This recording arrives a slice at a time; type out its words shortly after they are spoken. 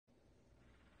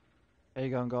How you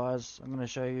going, guys? I'm going to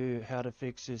show you how to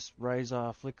fix this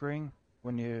razor flickering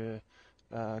when you're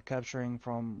capturing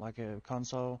from like a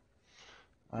console.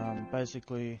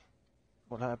 Basically,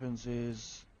 what happens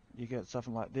is you get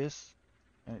something like this,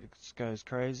 and it just goes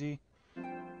crazy.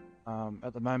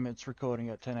 At the moment, it's recording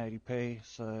at 1080p,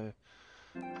 so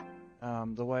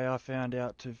the way I found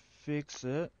out to fix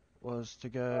it was to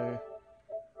go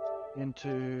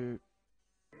into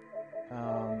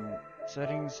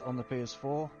settings on the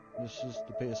PS4. This is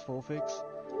the PS4 fix.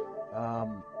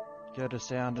 Go to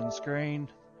sound and screen,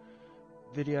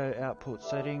 video output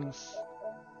settings,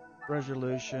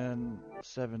 resolution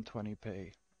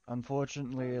 720p.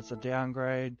 Unfortunately, it's a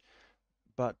downgrade,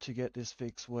 but to get this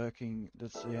fix working,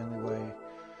 that's the only way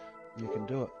you can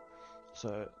do it.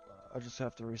 So I just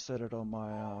have to reset it on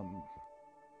my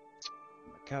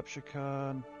capture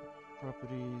card,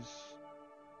 properties.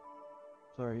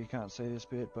 Sorry, you can't see this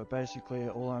bit, but basically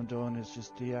all I'm doing is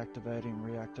just deactivating,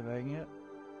 reactivating it.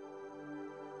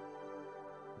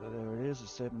 So there it is,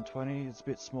 it's 720. It's a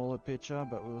bit smaller picture,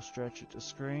 but we'll stretch it to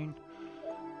screen.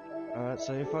 Alright,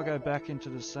 so if I go back into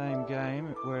the same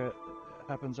game where it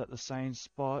happens at the same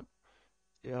spot,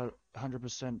 it'll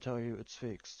 100% tell you it's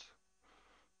fixed.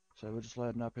 So we're just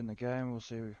loading up in the game, we'll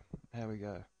see how we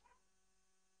go.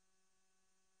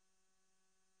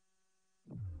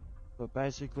 But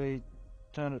basically,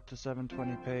 turn it to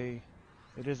 720p.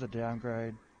 It is a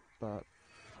downgrade, but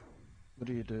what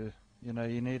do you do? You know,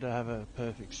 you need to have a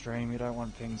perfect stream. You don't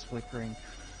want things flickering,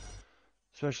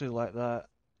 especially like that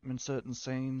in certain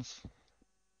scenes.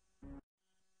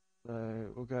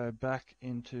 So we'll go back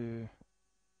into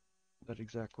that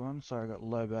exact one. Sorry, I got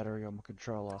low battery on my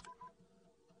controller.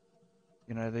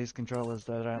 You know, these controllers,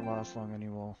 they don't last long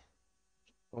anymore.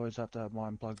 Always have to have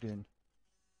mine plugged in.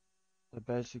 So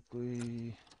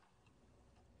basically,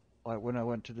 like when I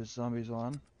went to the zombies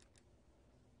one,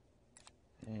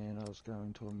 and I was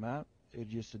going to a map, it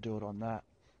used to do it on that.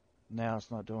 Now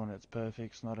it's not doing it, it's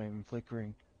perfect, it's not even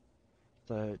flickering.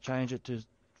 So change it to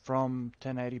from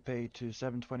 1080p to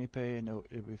 720p and it'll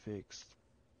be fixed.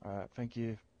 Alright, thank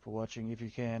you for watching. If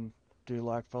you can, do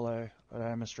like, follow. I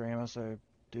am a streamer, so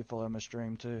do follow my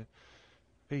stream too.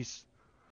 Peace.